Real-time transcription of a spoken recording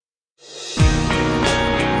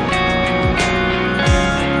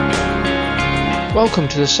Welcome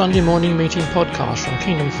to the Sunday Morning Meeting podcast from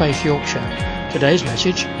Kingdom Faith Yorkshire. Today's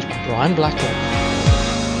message is by Brian Blackwell.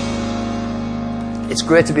 It's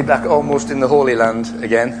great to be back almost in the Holy Land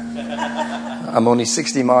again. I'm only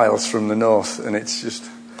 60 miles from the north, and it's just...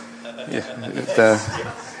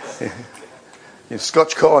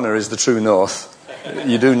 Scotch Corner is the true north.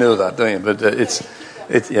 You do know that, don't you? But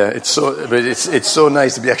it's so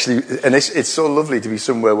nice to be actually... And it's so lovely to be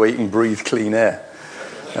somewhere where you can breathe clean air.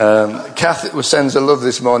 Kath sends her love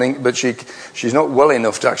this morning, but she's not well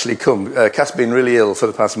enough to actually come. Kath's been really ill for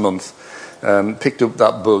the past month. Picked up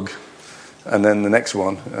that bug, and then the next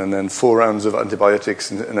one, and then 4 rounds of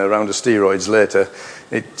antibiotics and a round of steroids later.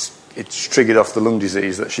 It's triggered off the lung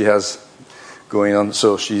disease that she has going on.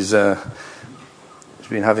 So she's been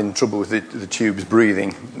having trouble with the tubes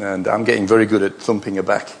breathing, and I'm getting very good at thumping her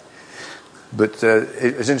back. But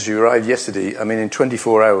it was interesting. She arrived yesterday. I mean, in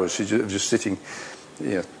 24 hours, she's just sitting...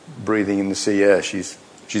 breathing in the sea air. She's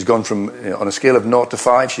gone from, on a scale of 0 to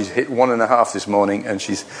 5, she's hit 1.5 this morning, and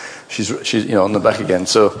she's on the back again.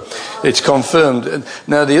 So it's confirmed.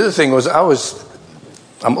 Now the other thing was,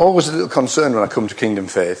 I'm always a little concerned when I come to Kingdom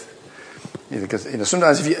Faith, because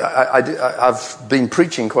sometimes I've been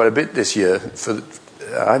preaching quite a bit this year.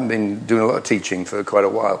 I haven't been doing a lot of teaching for quite a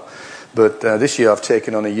while, but this year I've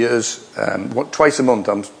taken on a year's twice a month.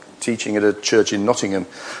 I'm teaching at a church in Nottingham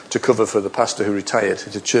to cover for the pastor who retired.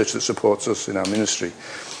 It's a church that supports us in our ministry,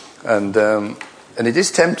 and it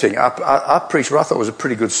is tempting. I preached what I thought was a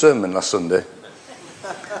pretty good sermon last Sunday,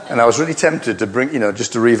 and I was really tempted to bring,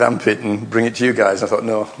 just to revamp it and bring it to you guys. I thought,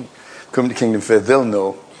 no, come to Kingdom Faith, they'll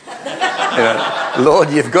know. Lord,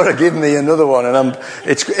 you've got to give me another one. And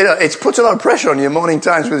it's put a lot of pressure on your morning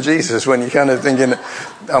times with Jesus when you're kind of thinking,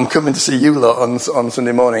 I'm coming to see you lot on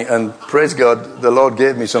Sunday morning. And praise God, the Lord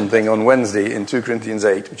gave me something on Wednesday in 2 Corinthians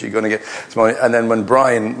 8, which you're going to get this morning. And then when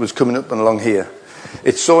Brian was coming up and along here,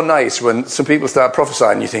 it's so nice when some people start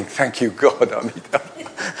prophesying, you think, thank you, God.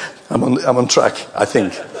 I'm on track, I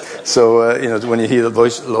think. So, when you hear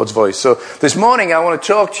the Lord's voice. So this morning I want to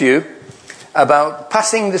talk to you about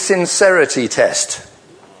passing the sincerity test,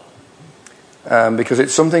 because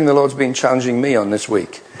it's something the Lord's been challenging me on this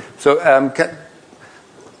week. So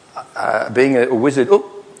being a wizard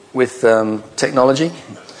with technology,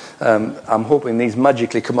 I'm hoping these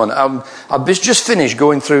magically come on. I've just finished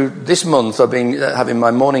going through this month. I've been having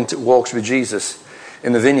my morning walks with Jesus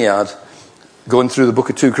in the vineyard, going through the book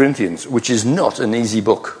of 2 Corinthians, which is not an easy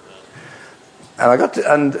book. And I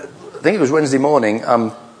think it was Wednesday morning,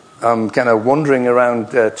 I'm kind of wandering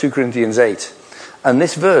around 2 Corinthians 8, and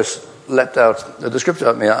this verse leapt out, the scripture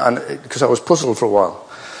at me, because I was puzzled for a while.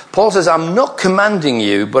 Paul says, I'm not commanding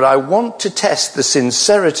you, but I want to test the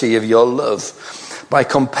sincerity of your love by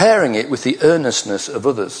comparing it with the earnestness of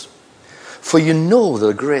others. For you know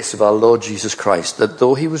the grace of our Lord Jesus Christ, that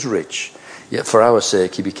though he was rich, yet for our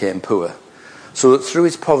sake he became poor, so that through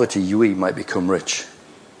his poverty we might become rich.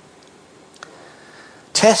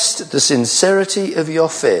 Test the sincerity of your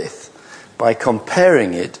faith by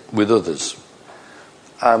comparing it with others.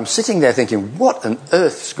 I'm sitting there thinking, what on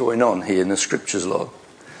earth's going on here in the scriptures, Lord?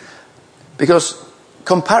 Because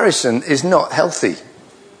comparison is not healthy.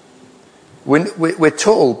 We're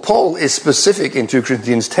told, Paul is specific in 2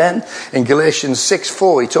 Corinthians 10, in Galatians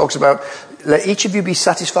 6:4, he talks about, let each of you be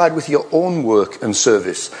satisfied with your own work and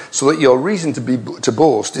service, so that your reason to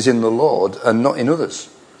boast is in the Lord and not in others.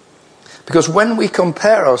 Because when we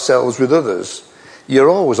compare ourselves with others, you're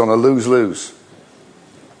always on a lose-lose.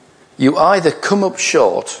 You either come up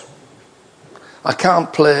short. I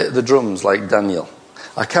can't play the drums like Daniel.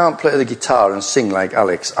 I can't play the guitar and sing like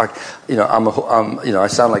Alex. I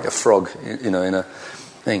sound like a frog, in a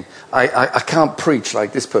thing. I can't preach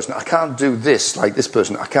like this person. I can't do this like this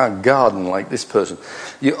person. I can't garden like this person.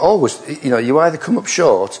 You always, you either come up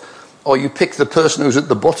short, or you pick the person who's at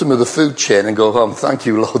the bottom of the food chain and go, thank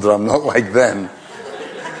you, Lord, that I'm not like them.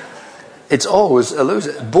 It's always a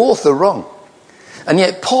loser. Both are wrong. And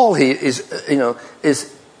yet Paul here is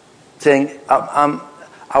saying,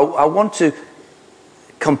 I want to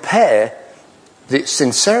compare the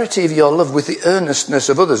sincerity of your love with the earnestness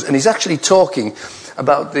of others. And he's actually talking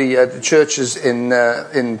about the churches in I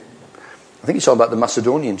think he's talking about the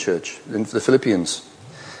Macedonian church, in the Philippians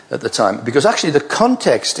at the time, because actually the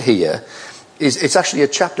context here it's actually a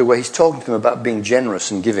chapter where he's talking to them about being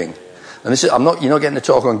generous and giving. And this is, you're not getting a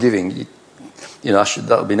talk on giving.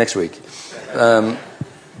 That'll be next week.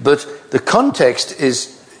 But the context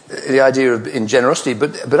is the idea of in generosity,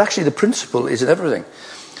 but actually the principle is in everything,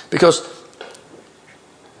 because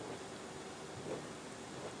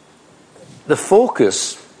the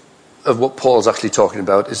focus of what Paul's actually talking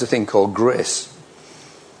about is a thing called grace.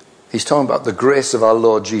 He's talking about the grace of our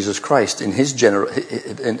Lord Jesus Christ in his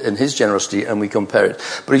generosity, and we compare it.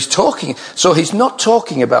 But he's not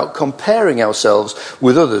talking about comparing ourselves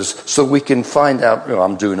with others so we can find out,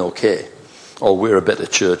 I'm doing okay, or we're a better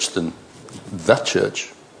church than that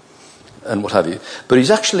church, and what have you. But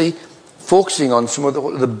he's actually focusing on some of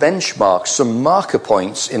the benchmarks, some marker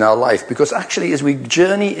points in our life, because actually as we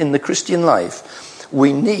journey in the Christian life,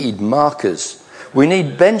 we need markers. We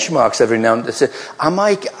need benchmarks every now and then to say, am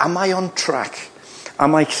I on track?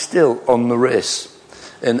 Am I still on the race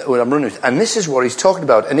when I'm running? And this is what he's talking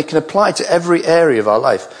about, and it can apply to every area of our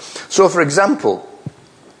life. So, for example,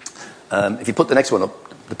 if you put the next one up,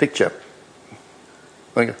 the picture.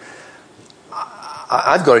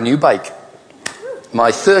 I've got a new bike.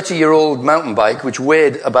 My 30-year-old mountain bike, which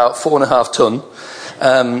weighed about 4.5 ton,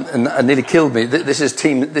 and nearly killed me. These are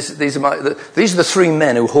the three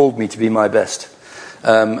men who hold me to be my best.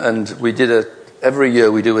 And we did every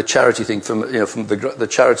year we do a charity thing from the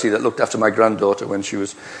charity that looked after my granddaughter when she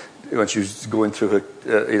was going through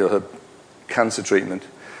her cancer treatment.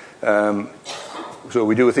 So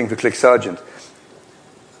we do a thing for Click Sergeant.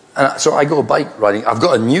 And so I go bike riding. I've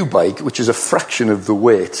got a new bike which is a fraction of the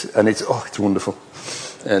weight, and it's wonderful,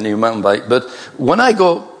 a new mountain bike. But when I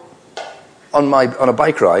go on a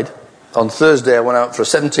bike ride, on Thursday I went out for a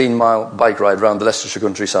 17-mile bike ride around the Leicestershire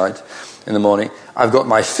countryside in the morning. I've got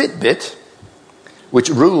my Fitbit, which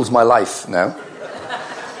rules my life now.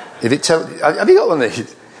 Have you got one of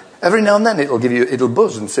these? Every now and then it'll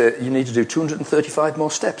buzz and say, you need to do 235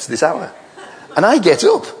 more steps this hour. And I get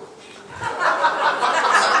up.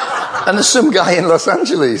 And there's some guy in Los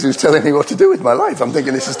Angeles who's telling me what to do with my life. I'm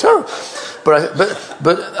thinking, this is terrible.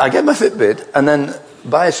 But I get my Fitbit, and then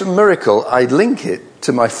by some miracle, I link it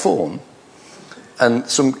to my phone and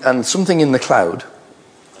something in the cloud.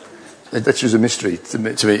 That's just a mystery to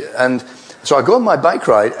me. And so I go on my bike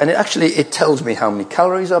ride, and it tells me how many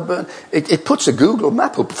calories I've burned. It puts a Google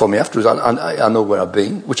map up for me afterwards. I know where I've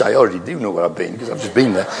been, which I already do know where I've been because I've just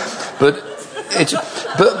been there. But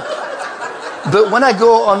when I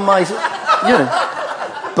go on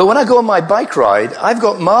my bike ride, I've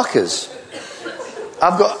got markers.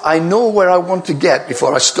 I know where I want to get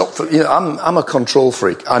before I stop for. I'm a control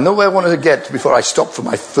freak. I know where I want to get before I stop for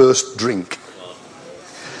my first drink.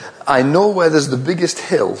 I know where there's the biggest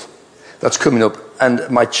hill that's coming up, and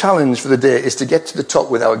my challenge for the day is to get to the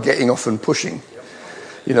top without getting off and pushing.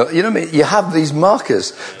 You know what I mean? You have these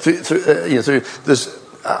markers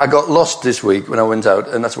I got lost this week when I went out,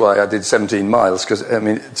 and that's why I did 17 miles, because,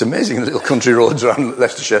 it's amazing little country roads around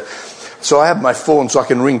Leicestershire. So I have my phone so I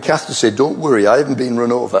can ring Kath to say, don't worry, I haven't been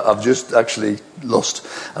run over. I've just actually lost,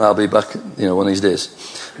 and I'll be back, one of these days.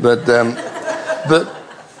 But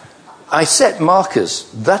I set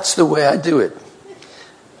markers. That's the way I do it.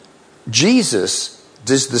 Jesus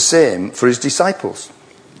does the same for his disciples.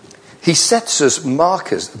 He sets us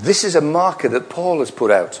markers. This is a marker that Paul has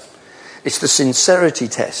put out. It's the sincerity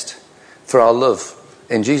test for our love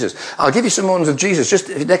in Jesus. I'll give you some ones of Jesus. Just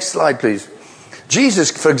next slide, please.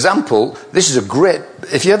 Jesus, for example, this is a great.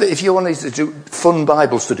 If you want to do fun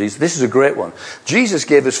Bible studies, this is a great one. Jesus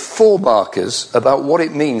gave us 4 markers about what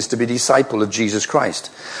it means to be a disciple of Jesus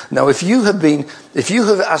Christ. Now, if you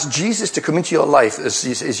have asked Jesus to come into your life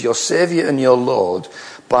as your Savior and your Lord,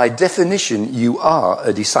 by definition, you are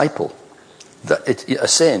a disciple, a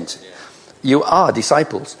saint. You are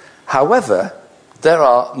disciples. However, there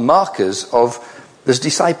are markers there's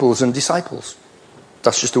disciples and disciples.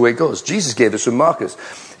 That's just the way it goes. Jesus gave us some markers.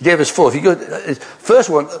 He gave us 4. If you go, first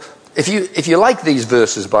one, if you like these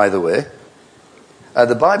verses, by the way,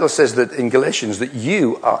 the Bible says that in Galatians that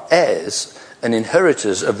you are heirs and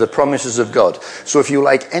inheritors of the promises of God. So if you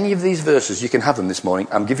like any of these verses, you can have them this morning.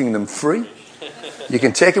 I'm giving them free. You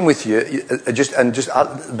can take them with you.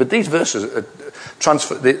 But these verses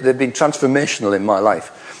they've been transformational in my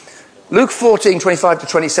life. Luke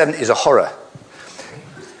 14:25-27 is a horror.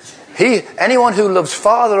 Anyone who loves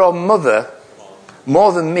father or mother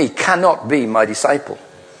more than me cannot be my disciple.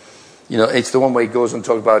 It's the one where he goes and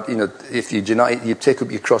talks about, if you take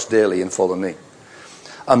up your cross daily and follow me.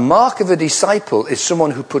 A mark of a disciple is someone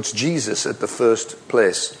who puts Jesus at the first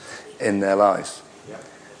place in their lives.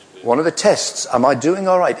 One of the tests, am I doing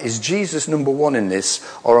all right? Is Jesus number 1 in this,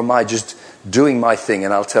 or am I just doing my thing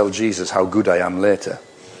and I'll tell Jesus how good I am later?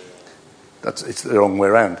 It's the wrong way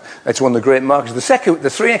around. That's one of the great markers. The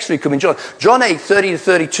 3 next 3 come in John. John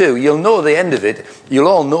 8:30-32. You'll know the end of it. You'll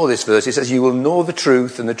all know this verse. It says, you will know the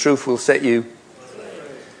truth, and the truth will set you.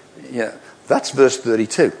 Yeah, that's verse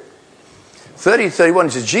 32. 30-31,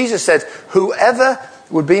 it says, Jesus said, whoever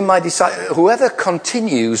would be my disciple, whoever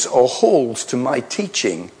continues or holds to my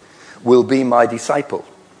teaching will be my disciple.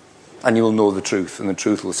 and you will know the truth, and the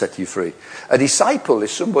truth will set you free. A disciple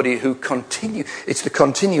is somebody who it's the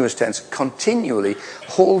continuous tense, continually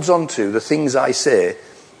holds on to the things I say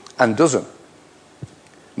and doesn't.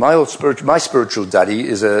 My spiritual daddy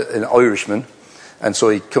is an Irishman, and so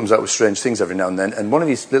he comes out with strange things every now and then. And one of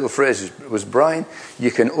his little phrases was, Brian,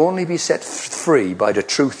 you can only be set free by the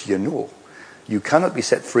truth you know. You cannot be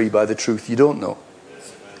set free by the truth you don't know.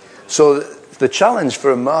 So the challenge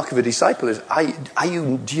for a mark of a disciple is,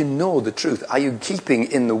 do you know the truth? Are you keeping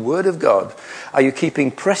in the Word of God? Are you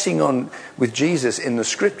pressing on with Jesus in the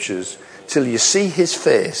Scriptures till you see his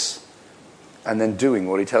face and then doing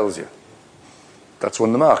what he tells you? That's one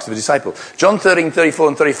of the marks of a disciple. John 13:34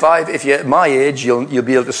 and 35, if you're at my age, you'll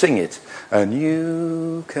be able to sing it. A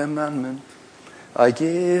new commandment I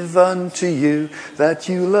give unto you, that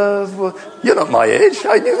you love... You're not my age.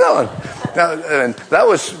 I knew that one. Now, that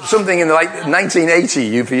was something in like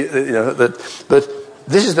 1980. But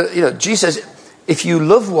this is Jesus says, if you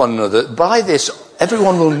love one another, by this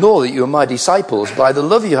everyone will know that you are my disciples, by the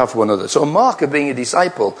love you have for one another. So a mark of being a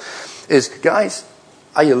disciple is, guys,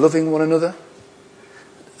 are you loving one another?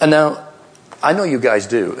 And now, I know you guys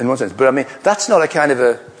do, in one sense, but I mean, that's not a kind of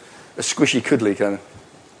a squishy, cuddly kind of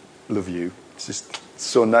love you. It's just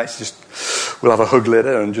so nice. We'll have a hug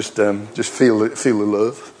later and just feel the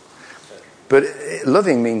love. But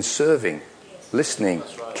loving means serving, listening,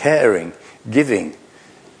 caring, giving,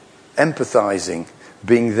 empathizing,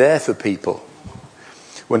 being there for people.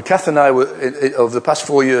 When Kath and I were, over the past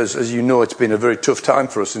 4 years, as you know, it's been a very tough time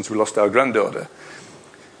for us since we lost our granddaughter.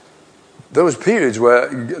 There was periods where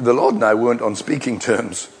the Lord and I weren't on speaking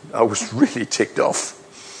terms. I was really ticked off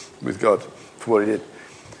with God for what he did.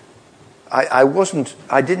 I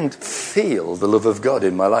didn't feel the love of God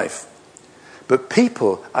in my life. But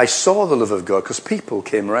I saw the love of God because people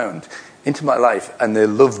came around into my life and they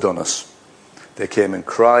loved on us. They came and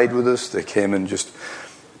cried with us. They came and just,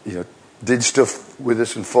 did stuff with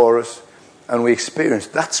us and for us. And we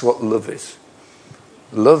experienced, that's what love is.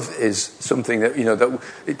 Love is something that,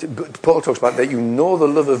 Paul talks about, that you know the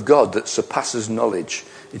love of God that surpasses knowledge.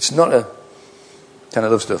 It's not a kind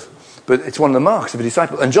of love stuff, but it's one of the marks of a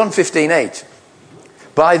disciple. And John 15:8,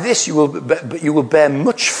 by this you will bear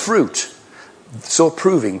much fruit, so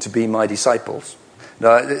proving to be my disciples.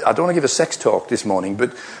 Now, I don't want to give a sex talk this morning,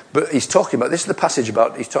 but he's talking about, this is the passage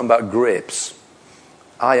he's talking about grapes.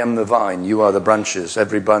 I am the vine, you are the branches.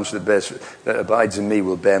 Every branch that abides in me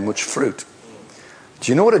will bear much fruit.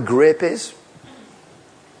 Do you know what a grape is?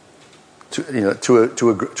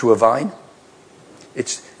 To a vine?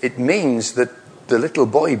 It means that the little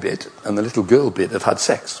boy bit and the little girl bit have had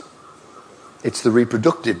sex. It's the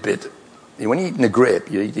reproductive bit. When you're eating a grape,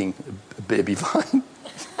 you're eating a baby vine.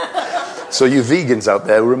 So you vegans out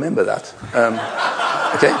there, remember that.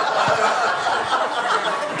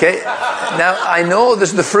 Okay. Now I know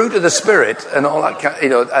there's the fruit of the Spirit and all that,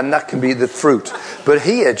 and that can be the fruit. But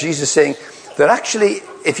here Jesus is saying that actually,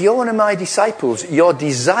 if you're one of my disciples, your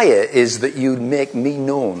desire is that you make me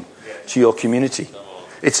known to your community.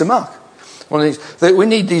 It's a mark. One of these. We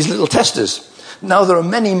need these little testers. Now there are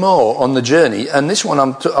many more on the journey, and this one I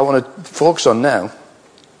want to focus on now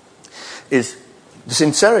is the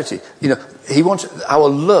sincerity. He wants our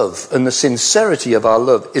love, and the sincerity of our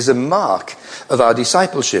love is a mark of our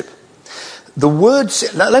discipleship. The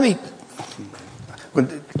words. Let me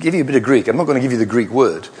give you a bit of Greek. I'm not going to give you the Greek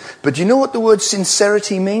word, but do you know what the word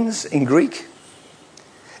sincerity means in Greek?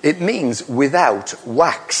 It means without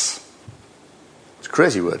wax. It's a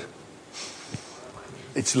crazy word.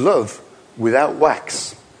 It's love without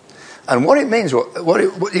wax. And what it means, what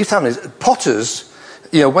he's telling is, potters,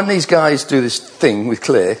 when these guys do this thing with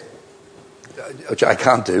clay, which I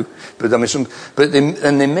can't do, but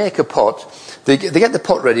they make a pot. They get the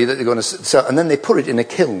pot ready that they're going to sell, and then they put it in a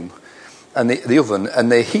kiln and the oven,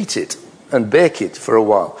 and they heat it and bake it for a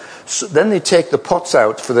while. So then they take the pots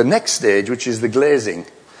out for the next stage, which is the glazing,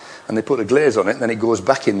 and they put a glaze on it, and then it goes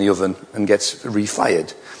back in the oven and gets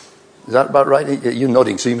refired. Is that about right? You're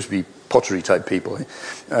nodding, so you must be pottery type people.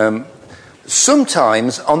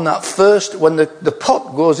 Sometimes on that first, when the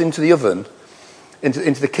pot goes into the oven,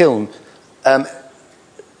 into the kiln,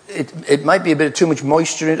 it might be a bit of too much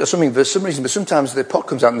moisture in it or something for some reason, but sometimes the pot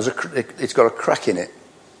comes out and it's got a crack in it.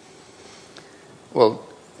 Well,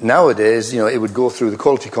 nowadays, it would go through the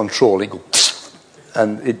quality control,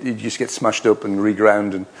 and it just gets smashed up and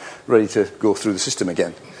reground and ready to go through the system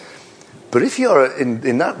again. But if you're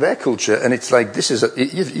in their culture, and it's like this is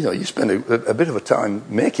you spend a bit of a time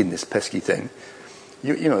making this pesky thing,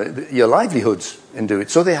 your livelihoods into it.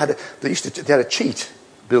 So they had a cheat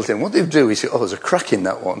built in. What they would do is say, there's a crack in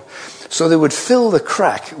that one. So they would fill the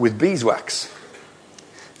crack with beeswax.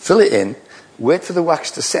 fill it in, wait for the wax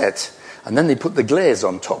to set, and then they put the glaze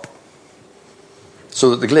on top so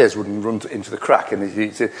that the glaze wouldn't run into the crack. And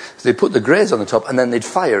they put the glaze on the top, and then they'd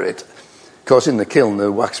fire it. Of course, in the kiln,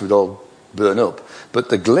 the wax would all burn up, but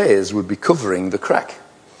the glaze would be covering the crack.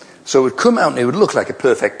 So it would come out and it would look like a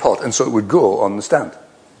perfect pot, and so it would go on the stand.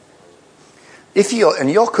 If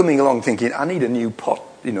you're coming along thinking, I need a new pot,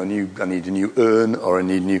 I need a new urn, or I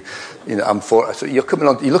need new, so you're coming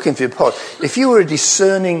along, you're looking for your pot. If you were a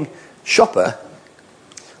discerning shopper,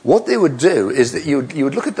 what they would do is that you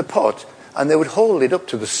would look at the pot and they would hold it up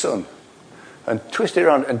to the sun and twist it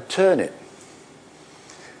around and turn it.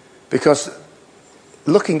 Because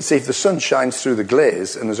looking to see if the sun shines through the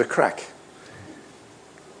glaze and there's a crack.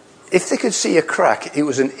 If they could see a crack, it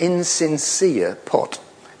was an insincere pot.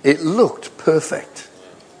 It looked perfect.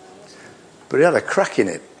 But it had a crack in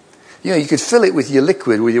it. You could fill it with your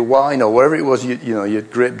liquid, with your wine or whatever it was, your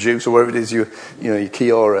grape juice or whatever it is, your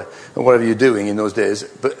Kiora or whatever you're doing in those days.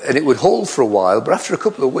 And it would hold for a while, but after a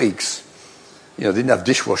couple of weeks, they didn't have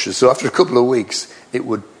dishwashers, so after a couple of weeks, it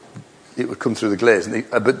would come through the glaze.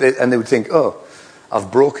 And they would think, oh,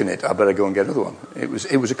 I've broken it, I better go and get another one. It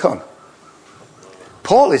was a con.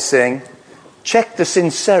 Paul is saying, check the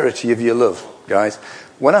sincerity of your love, guys.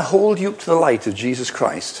 When I hold you up to the light of Jesus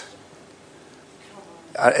Christ,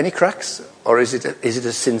 are any cracks, or is it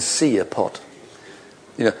a sincere pot?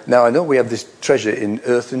 Now I know we have this treasure in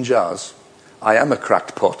earthen jars. I am a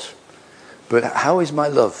cracked pot, but how is my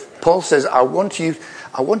love? Paul says, I want to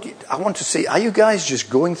see. Are you guys just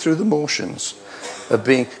going through the motions of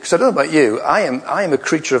being? Because I don't know about you. I am a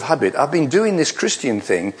creature of habit. I've been doing this Christian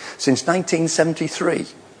thing since 1973.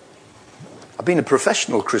 I've been a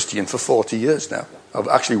professional Christian for 40 years now. I've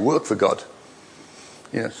actually worked for God.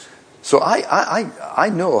 So I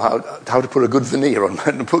know how to put a good veneer on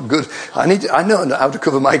and I know how to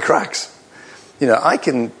cover my cracks. I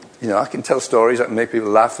can tell stories, I can make people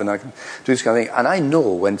laugh, and I can do this kind of thing. And I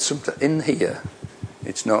know when something in here,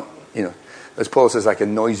 it's not, as Paul says, like a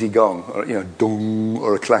noisy gong or dong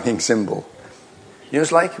or a clanging cymbal.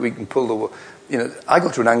 It's like we can pull I go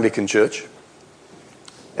to an Anglican church.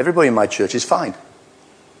 Everybody in my church is fine.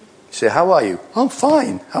 You say, how are you? I'm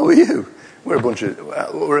fine. How are you? We're a bunch of,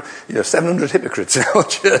 700 hypocrites in our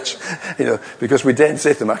church, because we daren't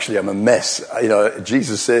say to them, actually, I'm a mess.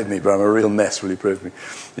 Jesus saved me, but I'm a real mess. Will you pray for me?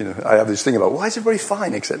 I have this thing about, why is everybody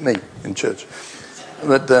fine except me in church?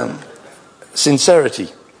 But sincerity.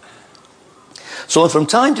 So from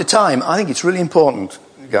time to time, I think it's really important,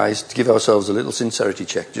 guys, to give ourselves a little sincerity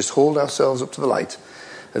check. Just hold ourselves up to the light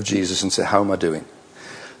of Jesus and say, how am I doing?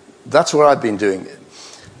 That's what I've been doing.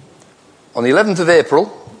 On the 11th of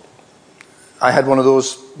April, I had one of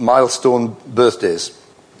those milestone birthdays.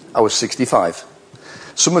 I was 65.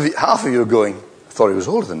 Half of you are going, I thought he was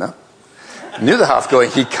older than that. And the other half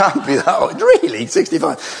going, he can't be that old. Really?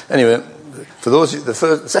 65? Anyway, for those,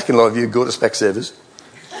 the second lot of you go to Specsavers.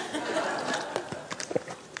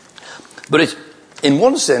 But in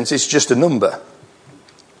one sense, it's just a number.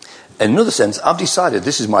 In another sense, I've decided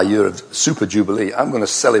this is my year of super jubilee. I'm going to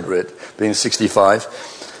celebrate being 65.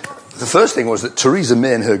 The first thing was that Theresa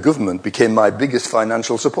May and her government became my biggest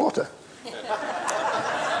financial supporter.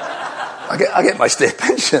 I get my state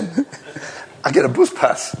pension. I get a bus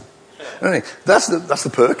pass. That's the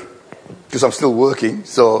perk, because I'm still working.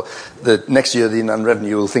 So the next year the Inland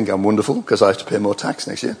Revenue will think I'm wonderful because I have to pay more tax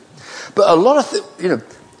next year. But a lot of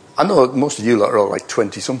I know most of you lot are all like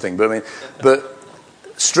 20-something, but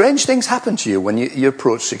strange things happen to you when you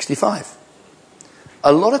approach 65.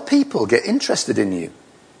 A lot of people get interested in you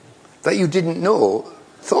that you didn't know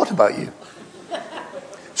thought about you.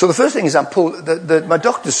 So the first thing is my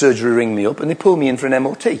doctor's surgery ring me up and they pull me in for an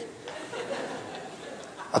MOT.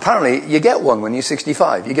 Apparently you get one when you're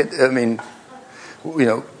 65. You get,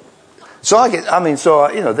 so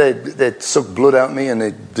they sucked blood out of me and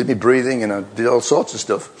they did me breathing and I did all sorts of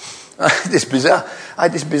stuff. I had this bizarre,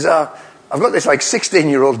 I've got this like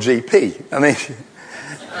 16-year-old GP. And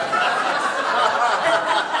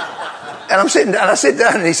I sit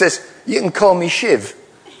down and he says, you can call me Shiv.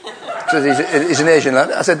 So he's an Asian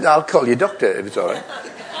lad. I said, I'll call you doctor if it's all right.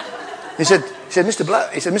 He said, Mr.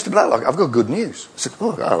 Blacklock, I've got good news. I said,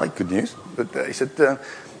 oh, I like good news. But he said, for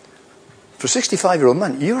a 65-year-old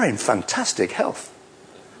man, you're in fantastic health.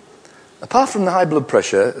 Apart from the high blood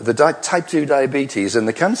pressure, the type 2 diabetes and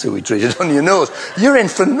the cancer we treated on your nose, you're in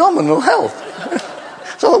phenomenal health.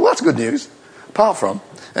 So well, that's good news. Apart from,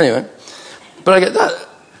 anyway. But I get that.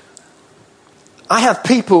 I have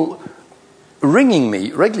people ringing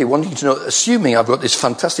me regularly wanting to know, assuming I've got this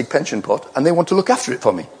fantastic pension pot, and they want to look after it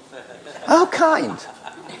for me. How kind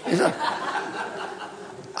is that?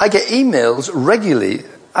 I get emails regularly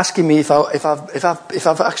asking me if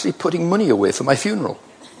I've actually putting money away for my funeral.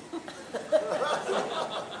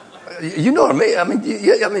 You know what I mean? I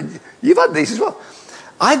mean, you've had these as well.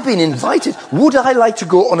 I've been invited. Would I like to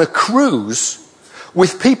go on a cruise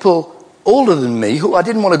with people older than me who I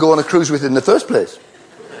didn't want to go on a cruise with in the first place?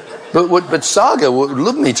 But Saga would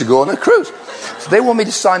love me to go on a cruise. So they want me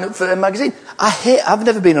to sign up for their magazine. I've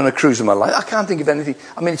never been on a cruise in my life. I can't think of anything.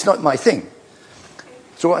 I mean, it's not my thing.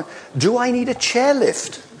 So do I need a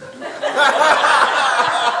chairlift?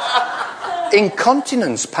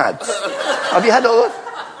 Incontinence pads. Have you had all that?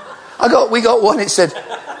 We got one. It said,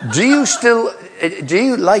 do you still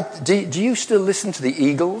listen to the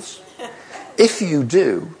Eagles? If you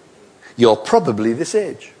do, you're probably this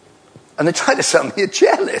age. And they tried to sell me a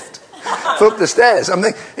chairlift for up the stairs. I'm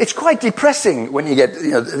thinking, it's quite depressing when you get,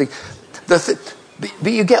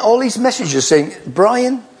 but you get all these messages saying,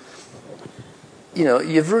 Brian,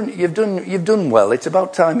 you've done well. It's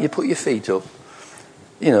about time you put your feet up.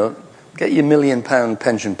 Get your £1 million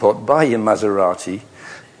pension pot, buy your Maserati.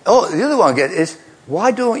 Oh, the other one I get is, why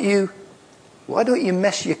don't you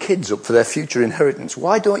mess your kids up for their future inheritance?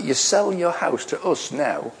 Why don't you sell your house to us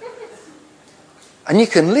now? And you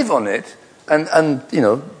can live on it and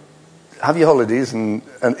have your holidays and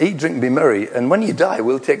eat, drink, and be merry. And when you die,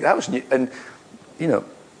 we'll take the house. And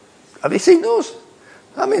have you seen those?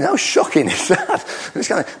 I mean, how shocking is that?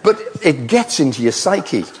 But it gets into your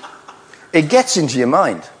psyche. It gets into your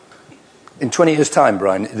mind. In 20 years' time,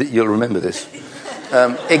 Brian, you'll remember this.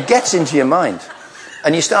 It gets into your mind.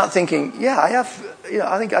 And you start thinking, I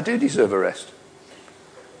think I do deserve a rest.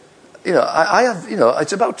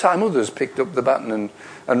 It's about time others picked up the baton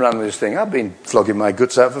and ran with this thing. I've been flogging my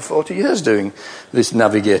guts out for 40 years doing this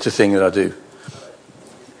navigator thing that I do.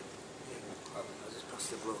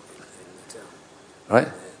 Right?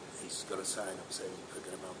 He's got a sign up saying,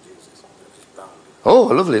 forget about Jesus. Oh,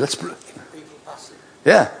 lovely.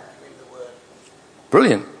 Yeah.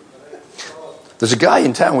 Brilliant. There's a guy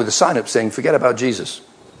in town with a sign up saying, forget about Jesus.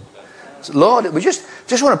 So, Lord, we just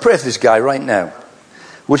want to pray for this guy right now.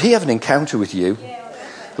 Would he have an encounter with you?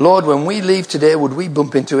 Lord, when we leave today, would we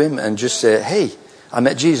bump into him and just say, hey, I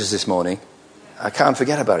met Jesus this morning. I can't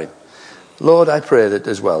forget about him. Lord, I pray that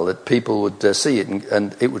as well, that people would see it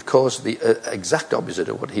and it would cause the exact opposite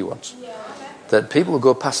of what he wants. That people would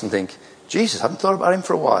go past and think, Jesus, I haven't thought about him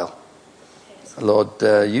for a while. Lord,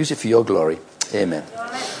 use it for your glory. Amen.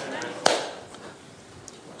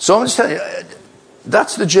 So I'm just telling you,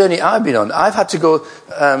 that's the journey I've been on. I've had to go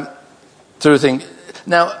through a thing.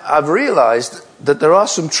 Now, I've realized that there are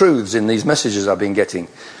some truths in these messages I've been getting.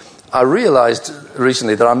 I realized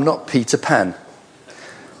recently that I'm not Peter Pan.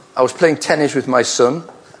 I was playing tennis with my son,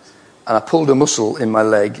 and I pulled a muscle in my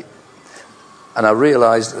leg, and I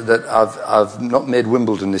realized that I've not made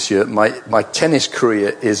Wimbledon this year. My tennis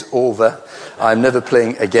career is over. I'm never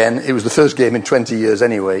playing again. It was the first game in 20 years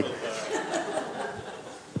anyway.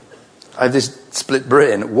 I have this split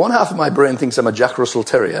brain. One half of my brain thinks I'm a Jack Russell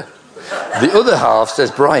Terrier. The other half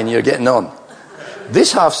says, Brian, you're getting on.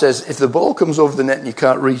 This half says, if the ball comes over the net and you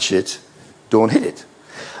can't reach it, don't hit it.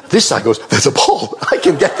 This side goes, there's a ball. I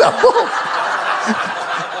can get that ball.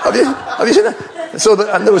 Have you seen that?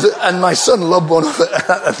 And my son lobbed one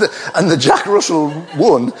off it, and the Jack Russell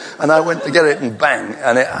won, and I went to get it and bang.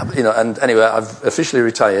 And anyway, I've officially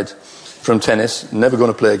retired from tennis. Never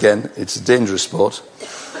going to play again. It's a dangerous sport.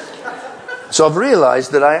 So I've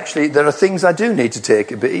realised that there are things I do need to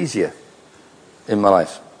take a bit easier in my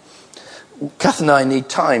life. Kath and I need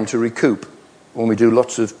time to recoup when we do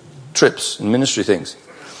lots of trips and ministry things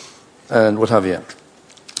and what have you.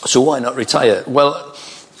 So why not retire? Well,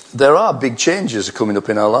 there are big changes coming up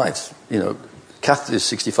in our lives. Kath is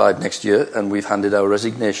 65 next year, and we've handed our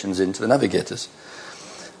resignations into the Navigators.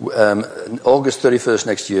 August 31st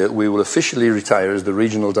next year, we will officially retire as the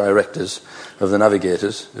regional directors of the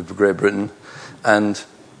Navigators of Great Britain and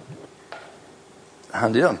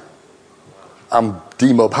hand it on. I'm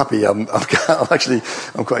demob happy. I'm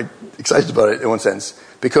quite excited about it in one sense,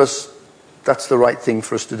 because that's the right thing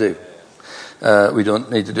for us to do. We don't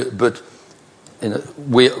need to do it, but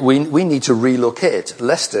we need to relocate.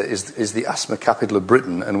 Leicester is the asthma capital of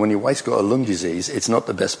Britain, and when your wife's got a lung disease, it's not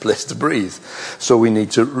the best place to breathe. So we need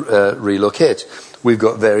to relocate. We've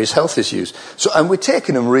got various health issues. And we're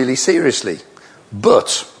taking them really seriously.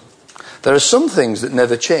 But there are some things that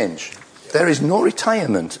never change. There is no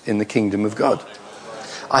retirement in the kingdom of God.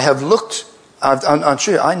 I have looked, I'm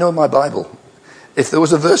sure, I know my Bible. If there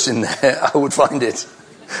was a verse in there, I would find it.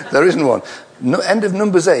 There isn't one. End of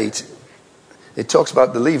Numbers 8, it talks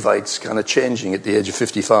about the Levites kind of changing at the age of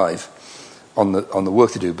 55. on the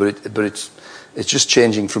work to do, but it's just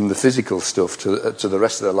changing from the physical stuff to the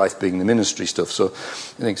rest of their life being the ministry stuff. So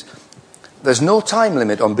he thinks, there's no time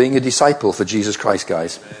limit on being a disciple for Jesus Christ,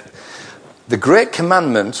 guys. The great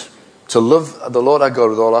commandment to love the Lord our God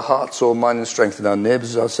with all our heart, soul, mind and strength, and our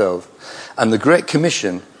neighbours as ourselves, and the great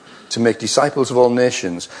commission to make disciples of all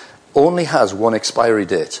nations only has one expiry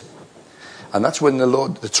date. And that's when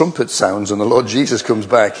the trumpet sounds and the Lord Jesus comes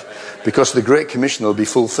back, because the Great Commission will be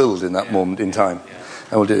fulfilled in that moment in time.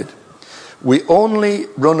 And we'll do it. We only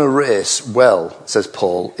run a race well, says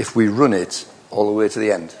Paul, if we run it all the way to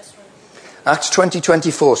the end. Acts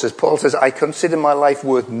 20:24 says, Paul says, I consider my life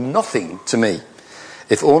worth nothing to me,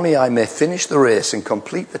 if only I may finish the race and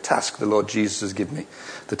complete the task the Lord Jesus has given me,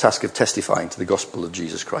 the task of testifying to the gospel of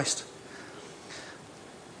Jesus Christ.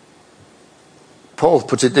 Paul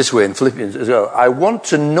puts it this way in Philippians as well. I want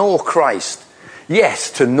to know Christ.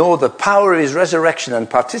 Yes, to know the power of his resurrection and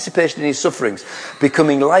participation in his sufferings,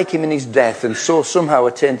 becoming like him in his death, and so somehow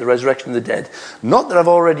attain the resurrection of the dead. Not that I've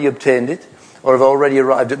already obtained it, or have already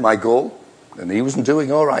arrived at my goal, and he wasn't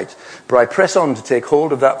doing all right, but I press on to take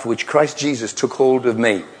hold of that for which Christ Jesus took hold of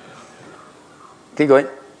me. Keep going.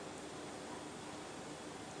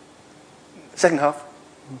 Second half.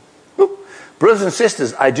 Brothers and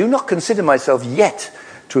sisters, I do not consider myself yet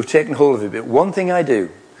to have taken hold of it, but one thing I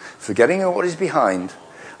do, forgetting what is behind,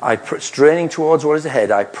 straining towards what is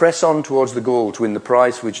ahead, I press on towards the goal to win the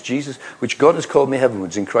prize which God has called me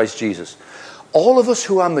heavenwards in Christ Jesus. All of us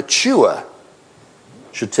who are mature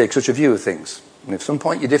should take such a view of things. And if some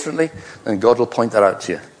point you differently, then God will point that out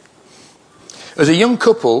to you. As a young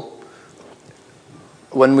couple,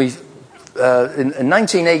 when in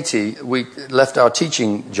 1980, we left our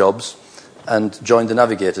teaching jobs and joined the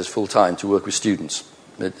Navigators full-time to work with students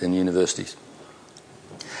in universities.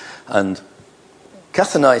 And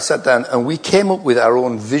Kath and I sat down and we came up with our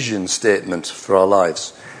own vision statement for our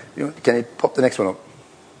lives. Can you pop the next one up?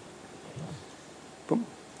 Boom.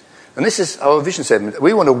 And this is our vision statement.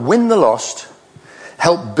 We want to win the lost,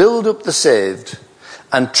 help build up the saved,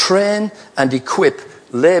 and train and equip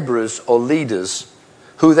labourers or leaders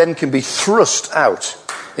who then can be thrust out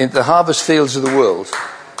into the harvest fields of the world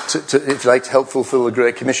to if you like, to help fulfil the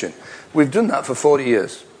Great Commission. We've done that for 40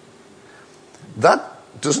 years. That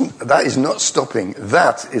is not stopping.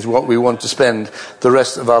 That is what we want to spend the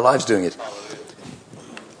rest of our lives doing it.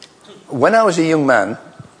 When I was a young man,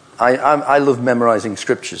 I loved memorising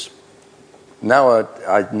scriptures. Now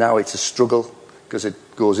it's a struggle because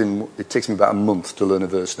it takes me about a month to learn a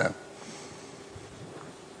verse now.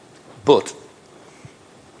 But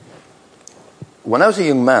when I was a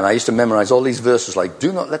young man, I used to memorise all these verses like,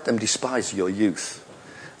 do not let them despise your youth.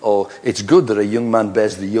 Or, it's good that a young man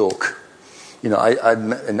bears the yoke. You know,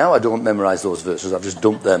 now I don't memorise those verses. I've just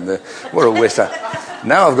dumped them. What a waste.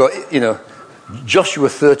 Now I've got, Joshua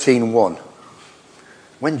 13:1.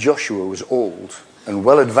 When Joshua was old and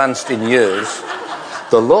well advanced in years,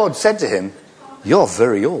 the Lord said to him, you're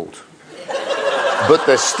very old, but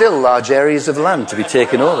there's still large areas of land to be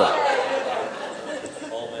taken over.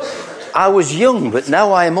 I was young, but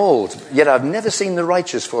now I am old, yet I've never seen the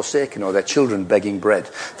righteous forsaken or their children begging bread.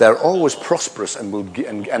 They're always prosperous and will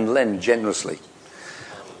and lend generously.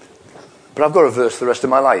 But I've got a verse for the rest of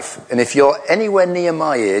my life. And if you're anywhere near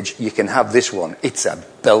my age, you can have this one. It's a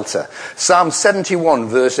belter. Psalm 71,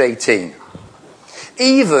 verse 18.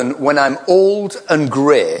 Even when I'm old and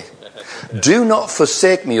grey, do not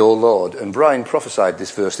forsake me, O Lord. And Brian prophesied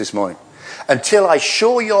this verse this morning. Until I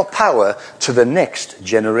show your power to the next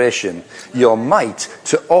generation, your might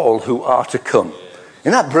to all who are to come.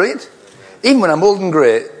 Isn't that brilliant? Even when I'm old and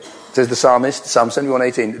grey, says the psalmist, Psalm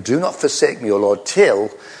 71:18, do not forsake me, O Lord, till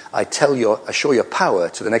I show your power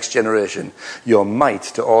to the next generation, your might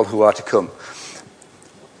to all who are to come.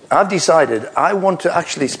 I've decided I want to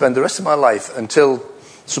actually spend the rest of my life until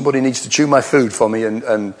somebody needs to chew my food for me and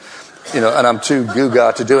I'm too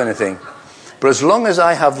goo-ga to do anything. But as long as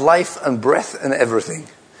I have life and breath and everything,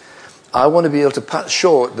 I want to be able to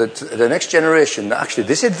show that the next generation that actually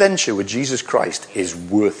this adventure with Jesus Christ is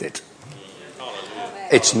worth it.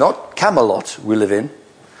 It's not Camelot we live in.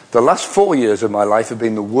 The last 4 years of my life have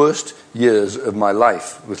been the worst years of my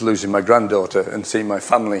life, with losing my granddaughter and seeing my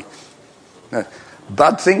family.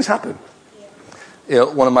 Bad things happen.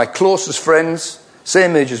 One of my closest friends,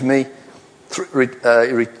 same age as me,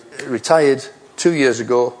 retired 2 years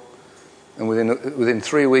ago. And within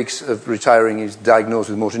 3 weeks of retiring, he's diagnosed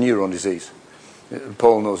with motor neuron disease.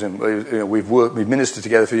 Paul knows him. We've ministered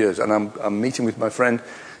together for years, and I'm meeting with my friend.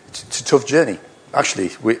 It's a tough journey.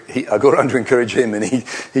 Actually, I go around to encourage him, and he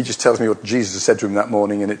just tells me what Jesus has said to him that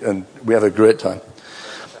morning, and we have a great time.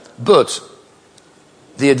 But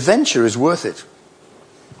the adventure is worth it.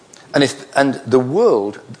 And the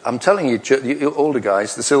world, I'm telling you, you older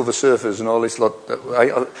guys, the Silver Surfers and all this lot,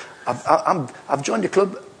 I've joined a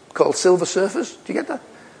club called Silver Surfers. Do you get that?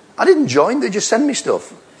 I didn't join, they just send me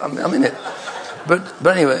stuff. I'm in it. But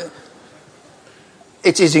anyway,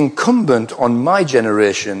 it is incumbent on my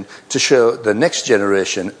generation to show the next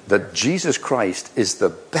generation that Jesus Christ is the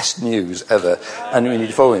best news ever, and we need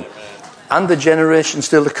to follow him. And the generation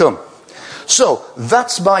still to come. So,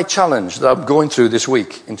 that's my challenge that I'm going through this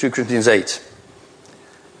week in 2 Corinthians 8.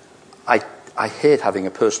 I hate having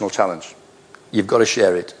a personal challenge. You've got to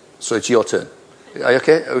share it. So it's your turn. Are you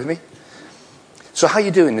okay? Are you with me? So how are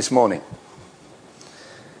you doing this morning?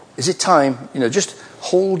 Is it time, just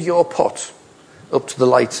hold your pot up to the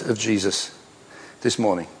light of Jesus this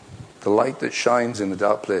morning. The light that shines in the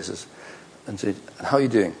dark places. And say, how are you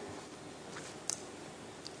doing?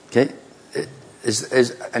 Okay?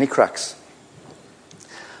 Is any cracks?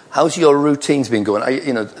 How's your routines been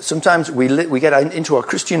going? Sometimes we get into our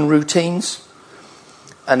Christian routines,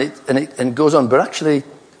 and it goes on. But actually,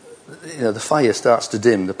 the fire starts to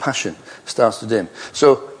dim, the passion starts to dim.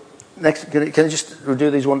 So, next, can I just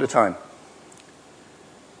do these one at a time?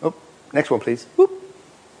 Oh, next one, please. Whoop.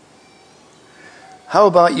 How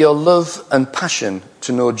about your love and passion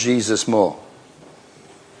to know Jesus more?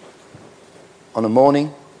 On a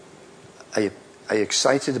morning, are you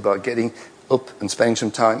excited about getting up and spending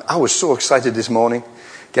some time? I was so excited this morning,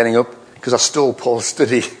 getting up, because I stole Paul's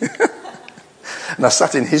study. And I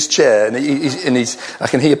sat in his chair, and I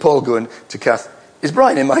can hear Paul going to Kath, "Is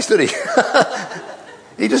Brian in my study?"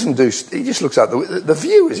 He just looks out. The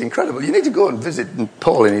view is incredible. You need to go and visit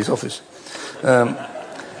Paul in his office. But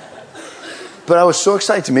I was so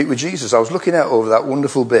excited to meet with Jesus. I was looking out over that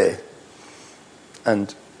wonderful bay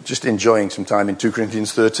and just enjoying some time in 2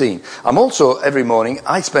 Corinthians 13. I'm also, every morning,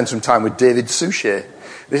 I spend some time with David Suchet.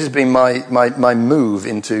 This has been my move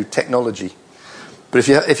into technology. But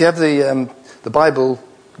if you have the Bible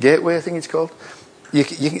Gateway, I think it's called,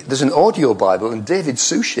 there's an audio Bible, and David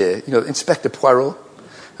Suchet, Inspector Poirot,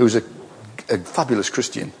 who's a fabulous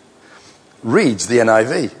Christian, reads the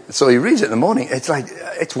NIV. So he reads it in the morning. It's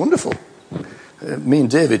wonderful. Me and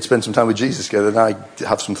David spend some time with Jesus together, and I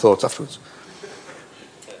have some thoughts afterwards.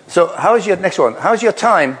 So how's your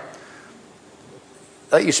time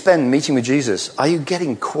that you spend meeting with Jesus? Are you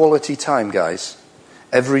getting quality time, guys,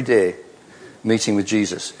 every day meeting with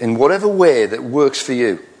Jesus in whatever way that works for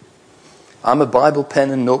you? I'm a Bible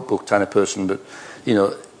pen and notebook kind of person, but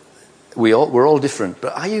we're all different.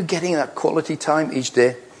 But are you getting that quality time each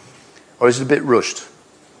day, or is it a bit rushed?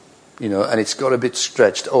 And it's got a bit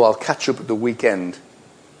stretched. Oh, I'll catch up at the weekend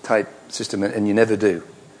type system, and you never do.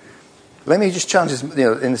 Let me just challenge this,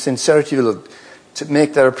 in the sincerity of love, to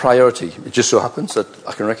make that a priority. It just so happens that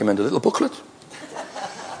I can recommend a little booklet.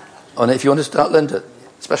 And if you want to start learning,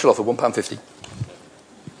 special offer, £1.50.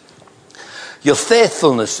 Your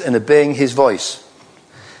faithfulness in obeying his voice.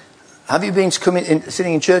 Have you been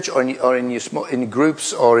sitting in church or in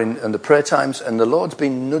groups or in the prayer times, and the Lord's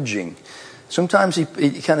been nudging? Sometimes he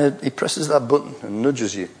presses that button and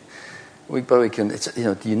nudges you.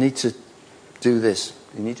 You need to do this.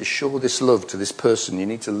 You need to show this love to this person. You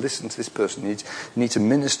need to listen to this person. You need to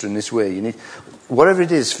minister in this way. You need whatever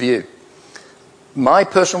it is for you. My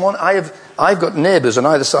personal one, I've got neighbours on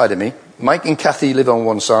either side of me. Mike and Kathy live on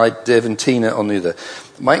one side, Dave and Tina on the other.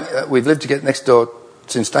 Mike, we've lived together next door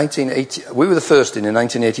since 1980. We were the first in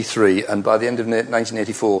 1983, and by the end of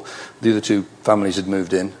 1984, the other two families had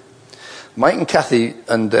moved in. Mike and Kathy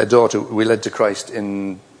and their daughter, we led to Christ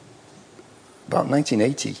in about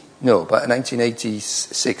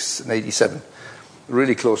 1986 and 87.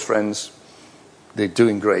 Really close friends. They're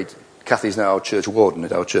doing great. Kathy's now our church warden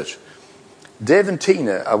at our church. Dave and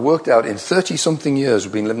Tina, I worked out in 30-something years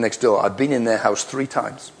we've been living next door. I've been in their house 3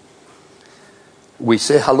 times. We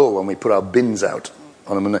say hello when we put our bins out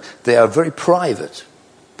on them. They are very private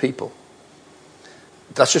people.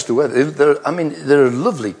 That's just the way. They're a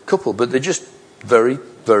lovely couple, but they're just very,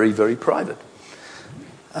 very, very private.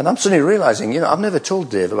 And I'm suddenly realizing, I've never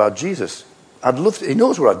told Dave about Jesus. I'd love to. He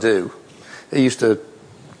knows what I do. He used to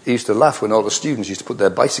laugh when all the students used to put their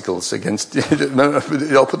bicycles against.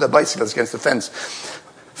 They all put their bicycles against the fence.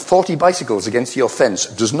 40 bicycles against your fence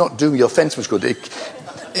does not do your fence much good. It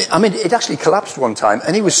actually collapsed one time,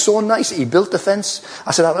 and he was so nice. He built the fence.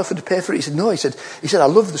 I said, I'd offer to pay for it. He said, no. He said, I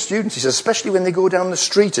love the students. He said, especially when they go down the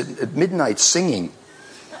street at midnight singing.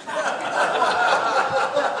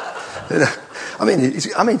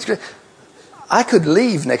 It's great. I could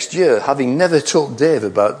leave next year having never told Dave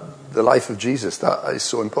about the life of Jesus. That is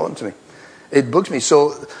so important to me. It bugs me.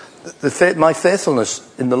 So my faithfulness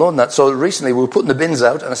in the Lord and that. So recently we were putting the bins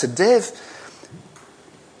out, and I said, Dave,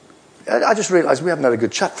 I just realised we haven't had a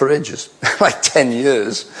good chat for ages, like 10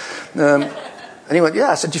 years. And he went, yeah.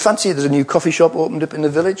 I said, do you fancy there's a new coffee shop opened up in the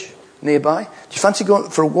village nearby? Do you fancy going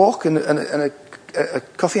for a walk and a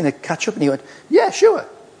coffee and a catch-up? And he went, yeah, sure.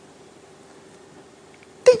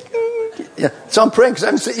 Yeah. So I'm praying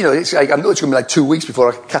because it's like, I know it's going to be like 2 weeks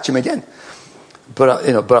before I catch him again.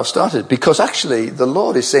 But I've started because actually the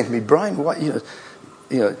Lord is saying to me, Brian, why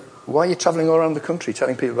are you travelling all around the country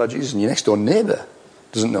telling people about Jesus and your next door neighbour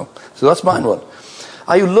doesn't know? So that's mine one.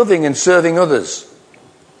 Are you loving and serving others?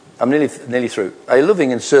 I'm nearly through. Are you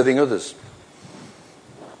loving and serving others?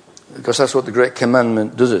 Because that's what the Great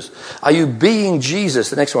Commandment does is. Are you being Jesus,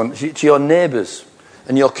 the next one, to your neighbours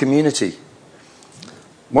and your community?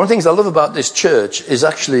 One of the things I love about this church is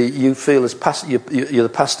actually you feel as you're the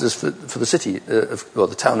pastors for the city, or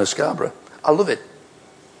the town of Scarborough. I love it.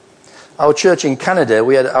 Our church in Canada,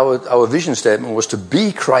 we had our vision statement was to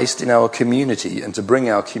be Christ in our community and to bring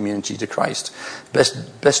our community to Christ.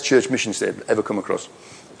 Best church mission statement ever come across.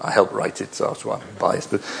 I helped write it, so that's why I'm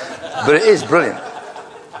biased. But it is brilliant.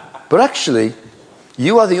 But actually,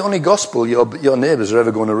 you are the only gospel your neighbours are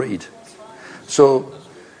ever going to read. So,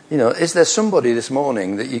 is there somebody this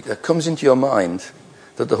morning that comes into your mind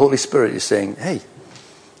that the Holy Spirit is saying, hey,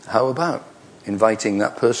 how about inviting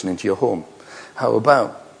that person into your home? How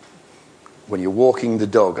about when you're walking the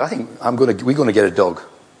dog? I think we're going to get a dog.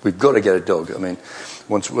 We've got to get a dog. I mean,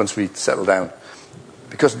 once we settle down.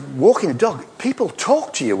 Because walking a dog, people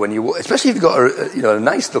talk to you when you walk, especially if you've got a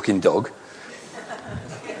nice-looking dog.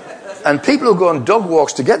 And people who go on dog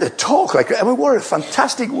walks together talk like, what a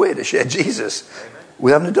fantastic way to share Jesus.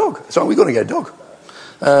 We're having a dog. So we're going to get a dog.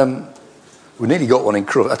 We nearly got one in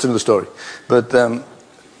Crow. That's another story. But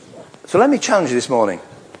so let me challenge you this morning.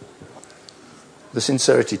 The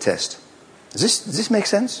sincerity test. Does this make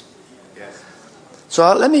sense? Yes. So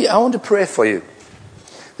I want to pray for you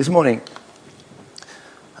this morning.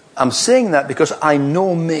 I'm saying that because I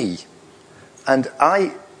know me, and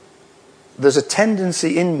there's a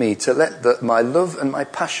tendency in me to let my love and my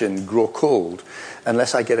passion grow cold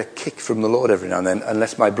unless I get a kick from the Lord every now and then,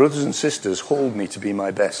 unless my brothers and sisters hold me to be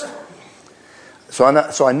my best. So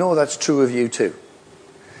I know that's true of you too.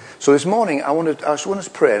 So this morning I just want us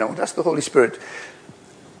to pray, and I want to ask the Holy Spirit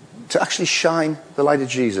to actually shine the light of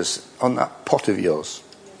Jesus on that pot of yours.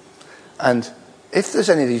 And if there's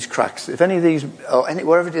any of these cracks, if any of these, or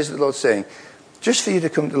whatever it is that the Lord's saying, just for you to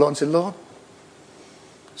come to the Lord and say, Lord,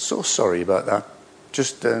 so sorry about that.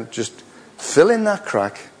 Just fill in that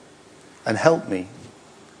crack and help me.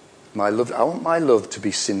 I want my love to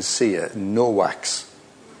be sincere, no wax.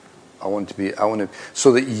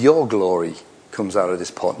 So that your glory comes out of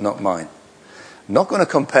this pot, not mine. I'm not going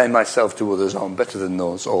to compare myself to others. I'm better than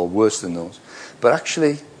those or worse than those. But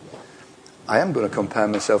actually, I am going to compare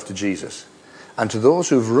myself to Jesus and to those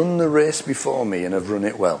who've run the race before me and have run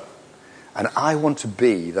it well. And I want to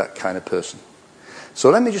be that kind of person. So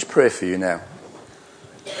let me just pray for you now.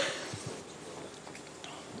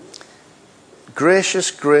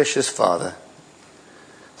 Gracious, gracious Father,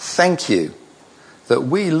 thank you that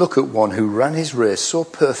we look at one who ran his race so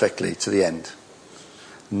perfectly to the end.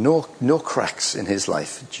 No cracks in his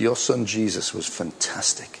life. Your son Jesus was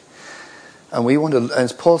fantastic. And we want to,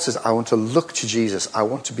 as Paul says, I want to look to Jesus. I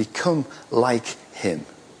want to become like him.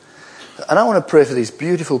 And I want to pray for these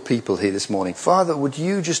beautiful people here this morning. Father, would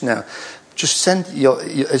you just now send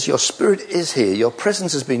as your Spirit is here, your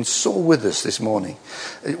presence has been so with us this morning.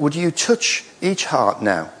 Would you touch each heart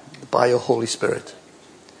now by your Holy Spirit?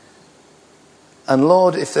 And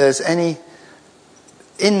Lord, if there's any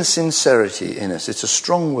insincerity in us, it's a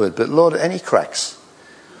strong word, but Lord, any cracks,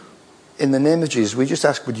 in the name of Jesus, we just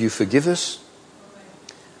ask, would you forgive us?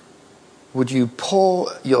 Would you pour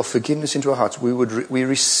your forgiveness into our hearts? We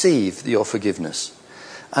receive your forgiveness.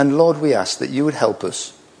 And Lord, we ask that you would help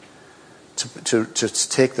us to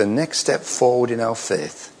take the next step forward in our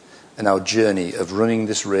faith and our journey of running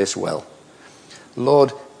this race well.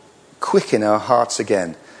 Lord, quicken our hearts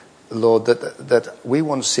again. Lord, that we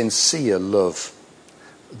want sincere love.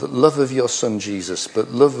 The love of your Son Jesus,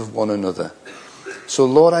 but love of one another. So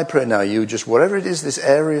Lord, I pray now you just, whatever it is, this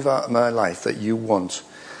area of my life that you want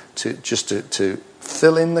to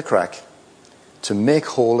fill in the crack, to make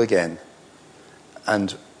whole again,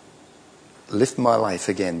 and lift my life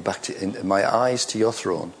again back to my eyes to your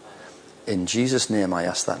throne. In Jesus' name I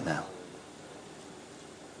ask that now.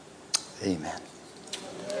 Amen.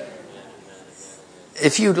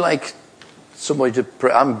 If you'd like somebody to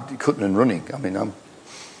pray, I'm cutting and running.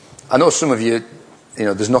 I know some of you,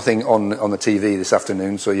 there's nothing on the TV this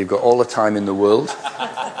afternoon, so you've got all the time in the world.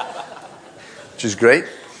 which is great.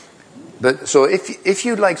 But so if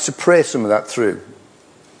you'd like to pray some of that through,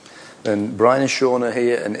 and Brian and Sean are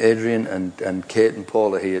here, and Adrian and Kate and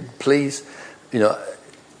Paul are here, please,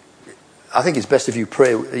 I think it's best if you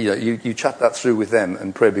pray, you chat that through with them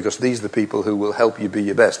and pray, because these are the people who will help you be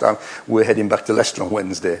your best. We're heading back to Leicester on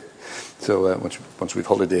Wednesday. So once we've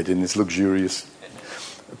holidayed in this luxurious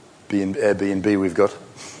Airbnb we've got,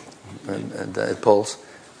 and Paul's.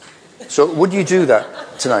 So would you do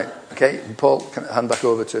that tonight? Okay, Paul, can I hand back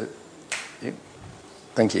over to you?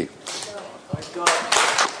 Thank you.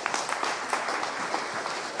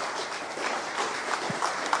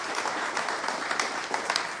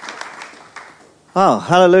 Oh,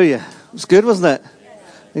 hallelujah. It was good, wasn't it?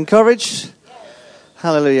 Encouraged?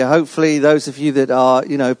 Hallelujah. Hopefully those of you that are,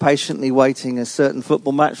 patiently waiting a certain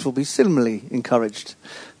football match will be similarly encouraged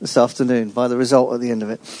this afternoon by the result at the end of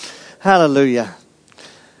it. Hallelujah.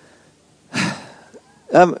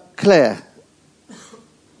 Claire.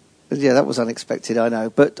 Yeah, that was unexpected, I know.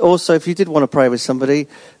 But also, if you did want to pray with somebody,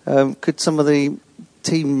 could some of the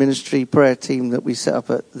team ministry prayer team that we set up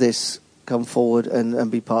at this come forward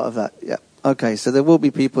and be part of that? Yeah. Okay, so there will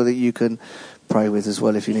be people that you can pray with as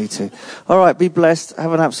well if you need to. All right, be blessed.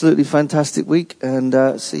 Have an absolutely fantastic week,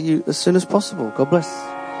 and see you as soon as possible. God bless.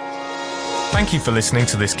 Thank you for listening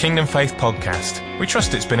to this Kingdom Faith podcast. We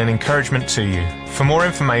trust it's been an encouragement to you. For more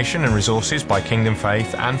information and resources by Kingdom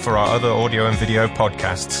Faith, and for our other audio and video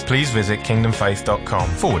podcasts, please visit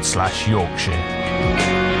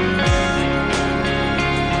kingdomfaith.com/Yorkshire.